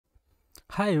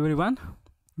Hi everyone,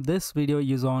 this video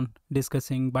is on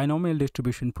discussing binomial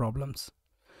distribution problems.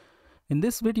 In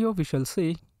this video we shall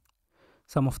see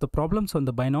some of the problems on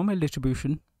the binomial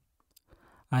distribution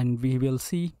and we will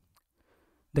see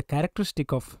the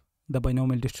characteristic of the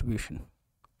binomial distribution.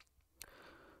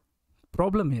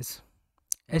 Problem is,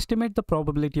 estimate the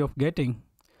probability of getting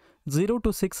 0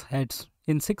 to 6 heads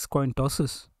in 6 coin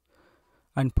tosses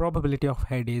and probability of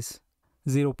head is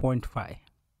 0.5.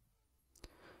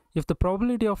 If the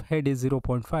probability of head is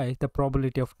 0.5, the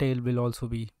probability of tail will also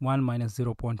be 1 minus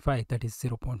 0.5, that is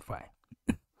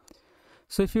 0.5.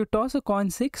 So if you toss a coin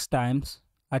 6 times,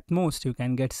 at most you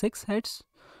can get 6 heads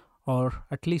or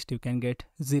at least you can get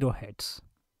 0 heads.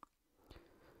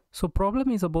 So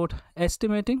problem is about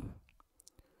estimating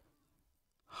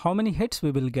how many heads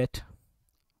we will get,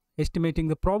 estimating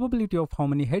the probability of how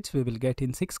many heads we will get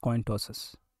in 6 coin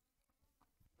tosses.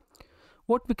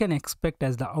 What we can expect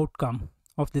as the outcome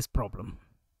of this problem.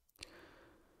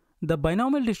 The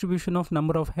binomial distribution of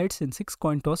number of heads in 6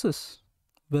 coin tosses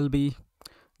will be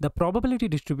the probability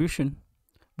distribution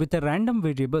with a random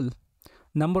variable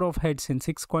number of heads in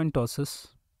 6 coin tosses,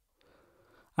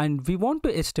 and we want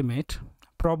to estimate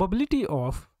probability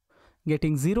of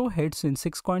getting 0 heads in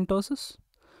 6 coin tosses,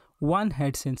 1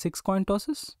 heads in 6 coin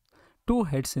tosses, 2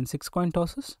 heads in 6 coin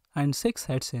tosses and 6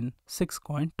 heads in 6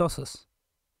 coin tosses.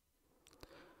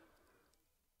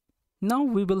 Now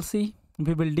we will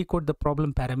decode the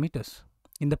problem parameters.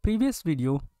 In the previous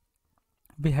video,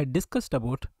 we had discussed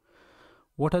about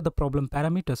what are the problem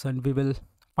parameters and we will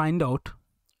find out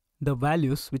the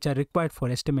values which are required for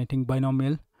estimating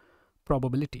binomial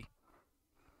probability.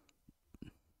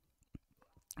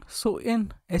 So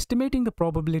in estimating the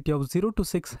probability of 0 to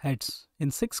 6 heads in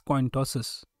 6 coin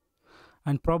tosses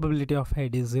and probability of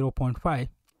head is 0.5,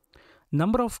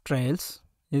 number of trials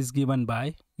is given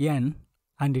by n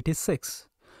and it is 6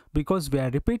 because we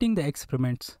are repeating the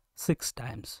experiments 6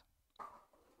 times.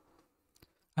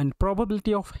 And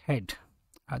probability of head,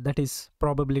 that is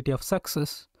probability of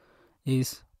success,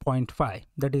 is 0.5,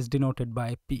 that is denoted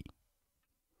by P.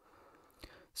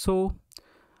 So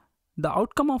the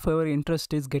outcome of our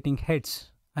interest is getting heads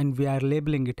and we are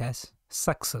labeling it as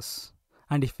success,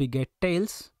 and if we get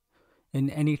tails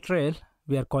in any trail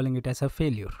we are calling it as a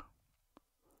failure.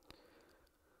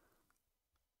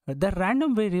 The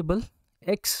random variable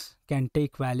x can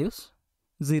take values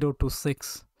 0 to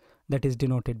 6, that is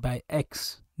denoted by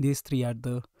x. These three are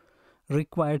the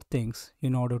required things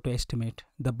in order to estimate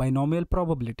the binomial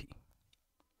probability.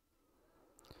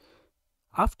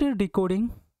 After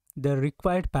decoding the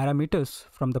required parameters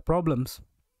from the problems,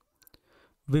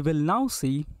 we will now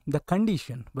see the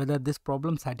condition whether this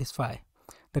problem satisfies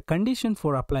the condition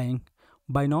for applying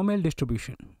binomial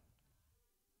distribution.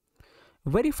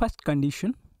 Very first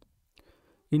condition,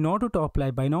 in order to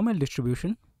apply binomial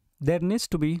distribution, there needs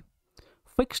to be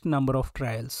fixed number of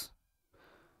trials.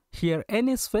 Here n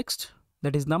is fixed,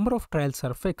 that is number of trials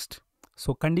are fixed,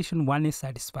 so condition 1 is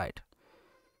satisfied.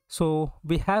 So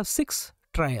we have 6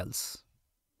 trials.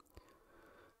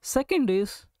 Second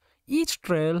is, each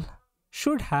trial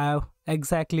should have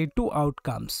exactly 2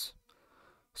 outcomes.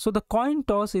 So the coin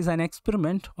toss is an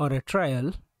experiment or a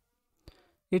trial.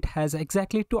 It has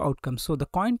exactly 2 outcomes. So the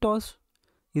coin toss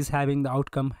is having the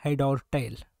outcome head or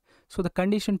tail. So the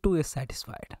condition 2 is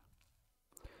satisfied.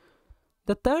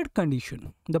 The third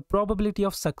condition, the probability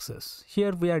of success.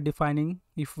 Here we are defining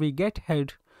if we get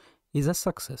head is a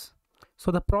success.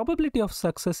 So the probability of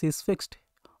success is fixed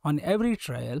on every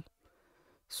trial.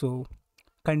 So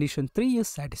condition 3 is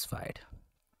satisfied.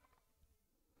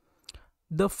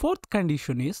 The fourth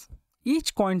condition is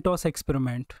each coin toss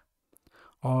experiment,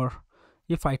 or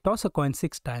if I toss a coin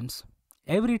 6 times,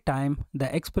 every time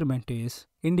the experiment is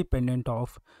independent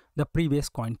of the previous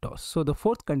coin toss. So the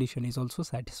fourth condition is also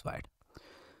satisfied.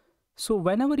 So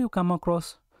whenever you come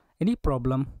across any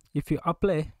problem, if you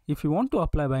want to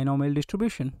apply binomial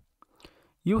distribution,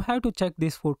 you have to check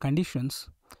these 4 conditions.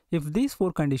 If these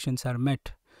 4 conditions are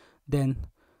met, then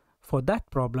for that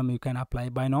problem you can apply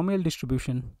binomial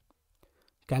distribution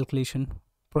calculation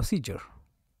procedure.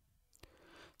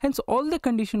 Hence all the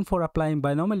condition for applying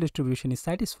binomial distribution is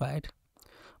satisfied.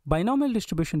 Binomial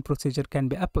distribution procedure can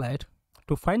be applied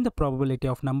to find the probability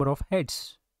of number of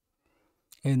heads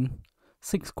in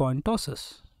 6 coin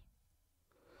tosses.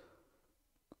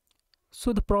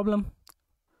 So the problem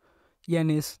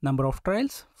n is number of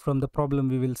trials. From the problem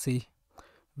we will see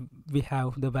we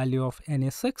have the value of n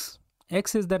is 6.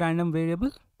 X is the random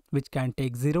variable which can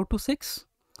take 0 to 6.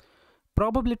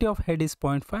 Probability of head is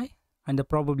 0.5 and the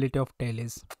probability of tail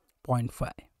is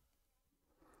 0.5.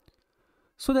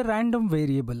 So the random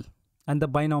variable and the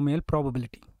binomial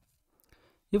probability.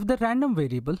 If the random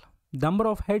variable, number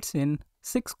of heads in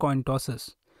 6 coin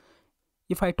tosses,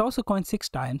 if I toss a coin 6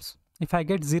 times, if I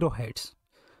get 0 heads,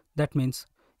 that means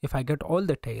if I get all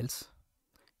the tails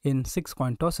in 6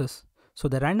 coin tosses, so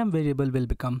the random variable will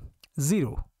become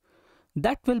 0.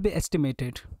 That will be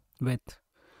estimated with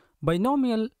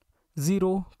binomial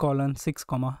 0 colon 6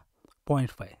 comma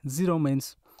 0.5. 0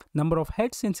 means number of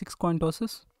heads in 6 coin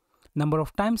tosses, number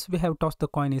of times we have tossed the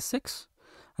coin is 6,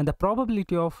 and the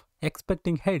probability of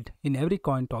expecting head in every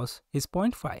coin toss is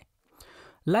 0.5.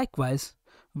 Likewise,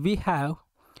 we have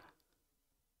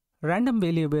random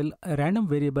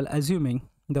variable assuming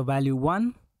the value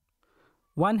 1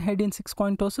 head in 6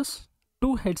 coin tosses,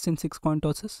 2 heads in 6 coin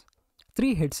tosses,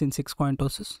 3 heads in 6 coin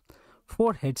tosses,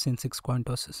 4 heads in 6 coin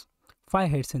tosses, 5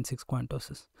 heads in 6 coin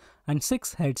tosses, and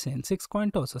 6 heads in 6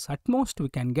 coin tosses. At most we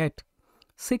can get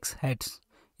 6 heads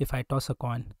if I toss a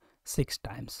coin 6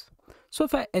 times. So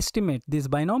if I estimate this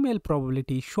binomial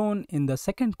probability shown in the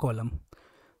second column,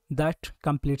 that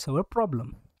completes our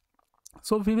problem.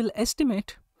 So we will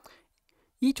estimate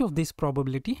each of these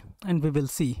probability and we will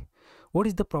see what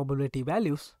is the probability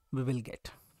values we will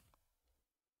get.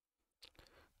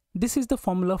 This is the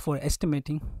formula for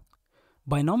estimating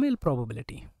binomial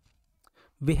probability.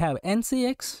 We have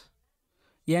NCX.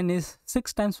 N is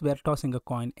 6 times we are tossing a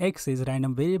coin. X is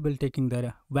random variable taking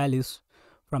the values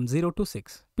from 0 to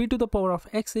 6. P to the power of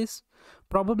X is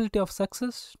probability of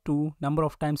success to number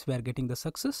of times we are getting the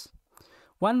success.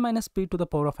 1 minus P to the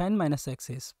power of N minus X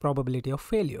is probability of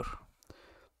failure.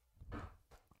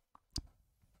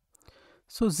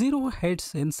 So 0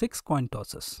 heads in 6 coin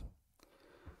tosses.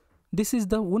 This is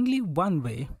the only one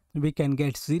way we can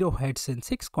get 0 heads in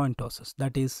 6 coin tosses.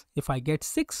 That is, if I get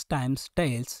 6 times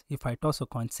tails, if I toss a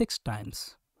coin 6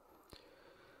 times.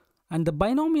 And the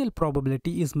binomial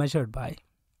probability is measured by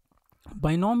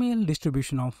binomial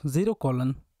distribution of 0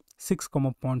 colon 6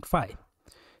 comma 0.5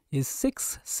 is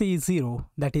 6C0,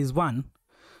 that is 1,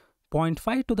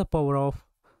 0.5 to the power of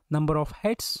number of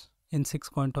heads in 6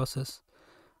 coin tosses,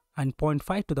 and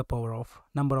 0.5 to the power of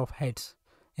number of heads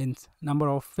in number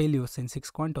of failures in 6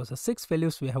 coin tosses. 6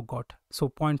 failures we have got. So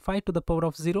 0.5 to the power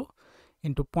of 0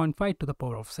 into 0.5 to the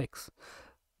power of 6.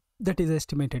 That is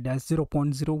estimated as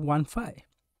 0.015.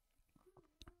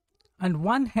 And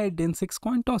 1 head in 6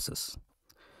 coin tosses.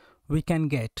 We can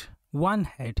get 1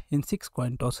 head in 6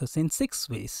 coin tosses in 6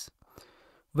 ways.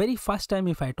 Very first time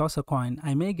if I toss a coin,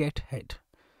 I may get head.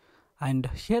 And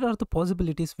here are the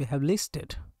possibilities we have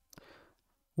listed.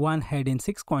 1 head in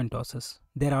 6 coin tosses.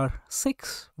 There are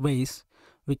 6 ways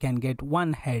we can get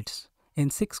 1 heads in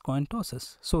 6 coin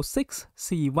tosses. So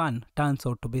 6C1 turns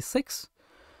out to be 6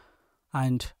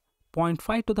 and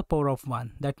 0.5 to the power of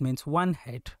 1, that means 1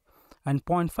 head, and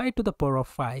 0.5 to the power of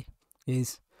 5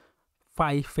 is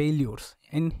 5 failures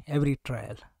in every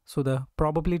trial. So the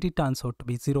probability turns out to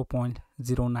be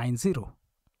 0.090.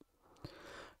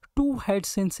 2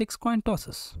 heads in 6 coin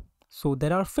tosses. So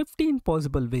there are 15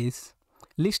 possible ways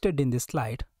listed in this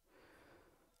slide.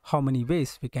 How many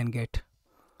ways we can get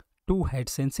 2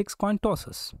 heads in 6 coin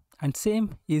tosses, and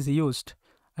same is used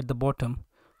at the bottom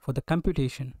for the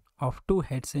computation of 2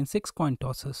 heads in 6 coin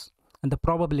tosses, and the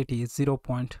probability is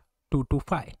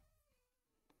 0.225.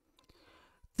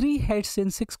 3 heads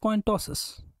in 6 coin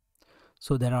tosses.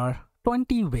 So there are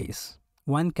 20 ways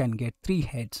one can get 3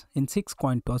 heads in 6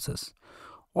 coin tosses.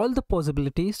 All the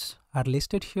possibilities are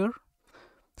listed here.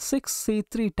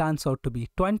 6C3 turns out to be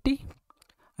 20,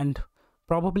 and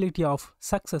probability of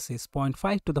success is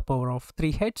 0.5 to the power of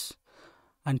 3 heads,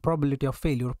 and probability of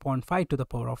failure 0.5 to the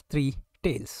power of 3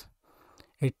 tails.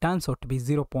 It turns out to be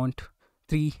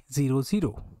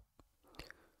 0.300.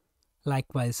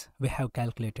 Likewise, we have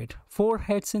calculated 4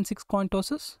 heads in 6 coin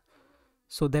tosses.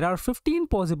 So there are 15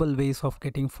 possible ways of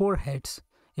getting 4 heads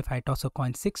if I toss a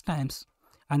coin 6 times,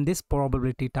 and this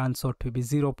probability turns out to be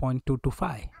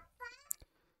 0.225.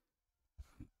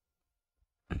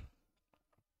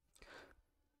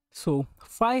 So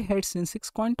 5 heads in 6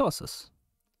 coin tosses.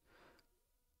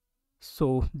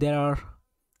 So there are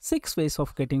 6 ways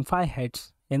of getting 5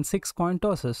 heads in 6 coin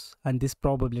tosses, and this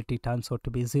probability turns out to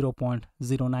be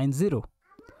 0.090.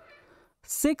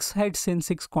 6 heads in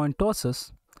 6 coin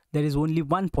tosses. There is only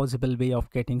one possible way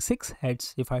of getting 6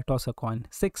 heads if I toss a coin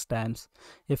 6 times.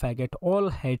 If I get all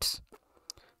heads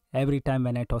every time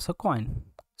when I toss a coin.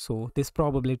 So this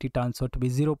probability turns out to be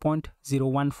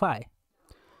 0.015.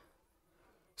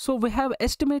 So we have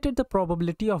estimated the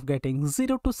probability of getting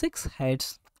 0 to 6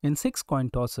 heads in 6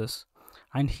 coin tosses.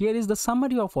 And here is the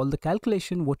summary of all the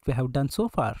calculation what we have done so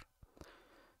far.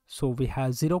 So we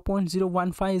have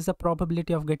 0.015 is the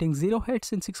probability of getting 0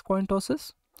 heads in 6 coin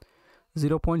tosses.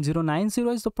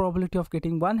 0.090 is the probability of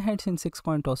getting 1 heads in 6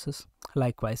 coin tosses.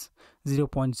 Likewise,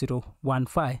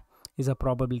 0.015 is a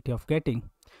probability of getting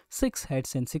 6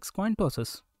 heads in 6 coin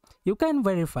tosses. You can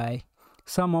verify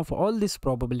sum of all this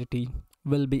probability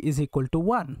will be is equal to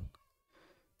 1.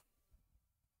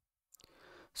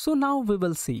 So now we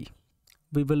will see.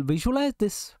 We will visualize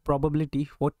this probability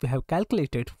what we have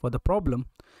calculated for the problem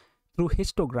through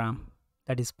histogram,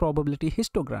 that is probability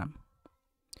histogram.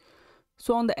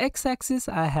 So on the x-axis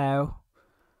I have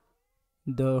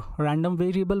the random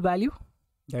variable value,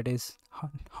 that is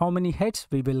how many heads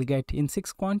we will get in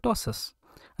 6 coin tosses,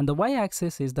 and the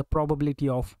y-axis is the probability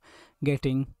of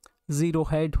getting 0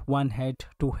 head, 1 head,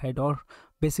 2 head, or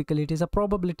basically it is a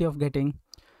probability of getting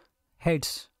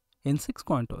heads in 6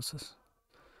 coin tosses.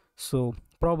 So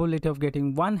probability of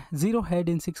getting 0 head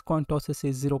in 6 coin tosses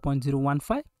is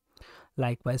 0.015.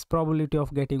 Likewise, probability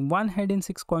of getting 1 head in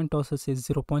 6 coin tosses is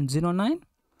 0.09.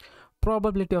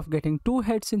 Probability of getting 2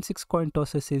 heads in 6 coin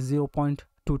tosses is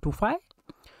 0.225.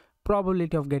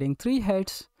 Probability of getting 3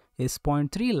 heads is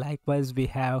 0.3. Likewise, we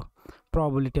have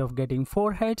probability of getting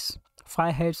 4 heads,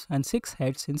 5 heads, and 6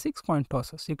 heads in 6 coin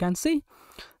tosses. You can see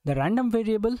the random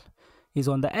variable is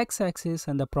on the x-axis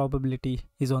and the probability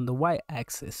is on the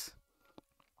y-axis.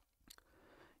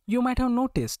 You might have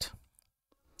noticed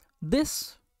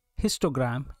this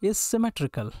histogram is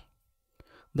symmetrical.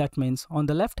 That means on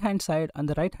the left hand side and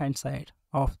the right hand side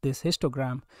of this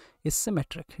histogram is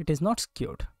symmetric. It is not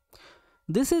skewed.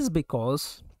 This is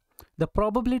because the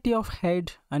probability of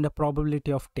head and the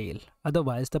probability of tail.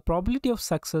 Otherwise, the probability of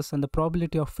success and the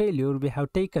probability of failure we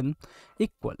have taken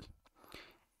equal.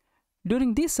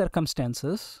 During these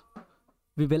circumstances,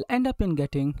 we will end up in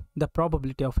getting the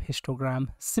probability of histogram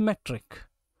symmetric.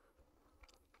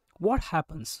 What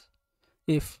happens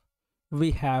if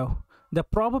we have the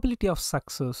probability of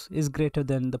success is greater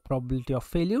than the probability of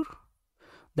failure?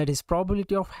 That is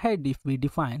probability of head if we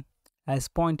define as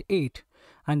 0.8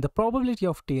 and the probability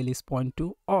of tail is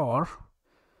 0.2, or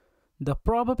the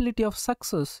probability of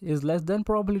success is less than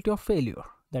probability of failure.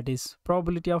 That is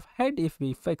probability of head if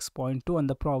we fix 0.2 and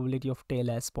the probability of tail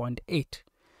as 0.8.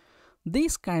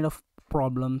 These kind of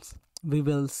problems we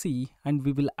will see and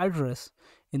we will address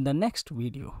in the next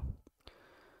video.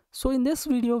 So in this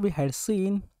video we had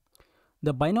seen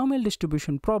the binomial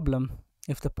distribution problem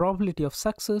if the probability of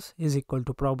success is equal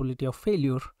to probability of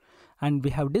failure, and we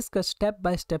have discussed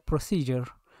step-by-step procedure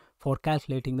for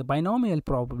calculating the binomial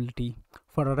probability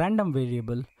for a random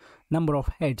variable number of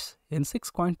heads in 6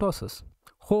 coin tosses.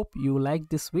 Hope you like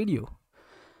this video.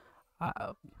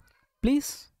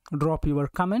 Please drop your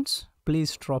comments.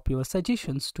 Please drop your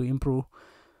suggestions to improve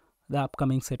the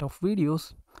upcoming set of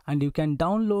videos, and you can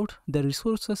download the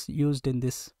resources used in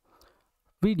this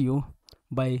video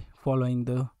by following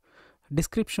the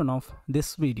description of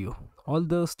this video. All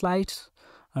the slides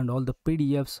and all the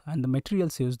PDFs and the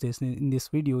materials used in this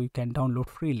video you can download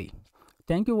freely.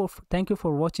 Thank you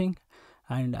for watching,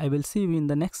 and I will see you in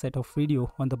the next set of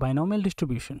video on the binomial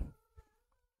distribution.